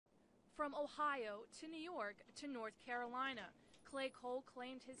From Ohio to New York to North Carolina, Clay Cole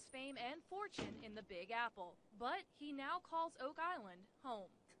claimed his fame and fortune in the Big Apple, but he now calls Oak Island home.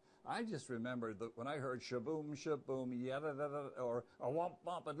 I just remember that when I heard shaboom, shaboom, yada da da, or a womp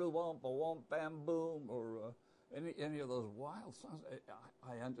bump a doo womp, a womp bam boom, or any of those wild songs,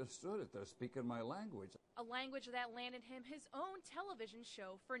 I understood it. They're speaking my language. A language that landed him his own television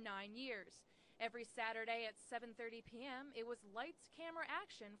show for 9 years. Every Saturday at 7:30 p.m., it was lights, camera,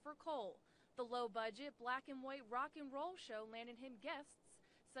 action for Cole. The low-budget, black and white rock and roll show landed him guests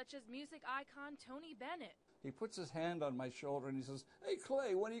such as music icon Tony Bennett. He puts his hand on my shoulder and he says, "Hey,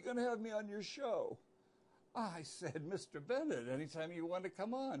 Clay, when are you going to have me on your show?" I said, "Mr. Bennett, anytime you want to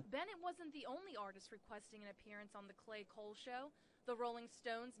come on." Bennett wasn't the only artist requesting an appearance on the Clay Cole Show. The Rolling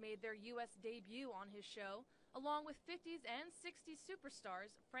Stones made their U.S. debut on his show, along with 50s and 60s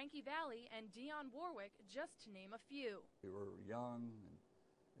superstars Frankie Valli and Dionne Warwick, just to name a few. We were young,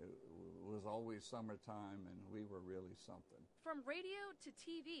 and it was always summertime, and we were really something. From radio to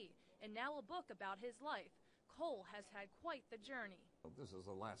TV, and now a book about his life, Cole has had quite the journey. This is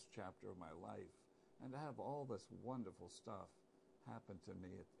the last chapter of my life, and to have all this wonderful stuff happen to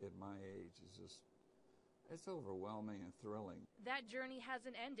me at my age is just, it's overwhelming and thrilling. That journey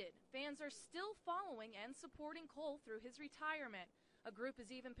hasn't ended. Fans are still following and supporting Cole through his retirement. A group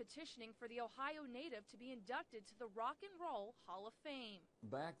is even petitioning for the Ohio native to be inducted to the Rock and Roll Hall of Fame.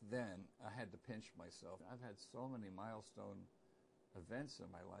 Back then, I had to pinch myself. I've had so many milestone events in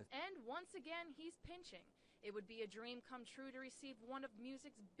my life. And once again, he's pinching. It would be a dream come true to receive one of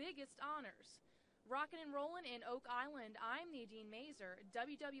music's biggest honors. Rockin' and rollin' in Oak Island, I'm Nadine Mazer,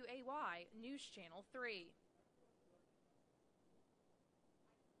 WWAY News Channel 3.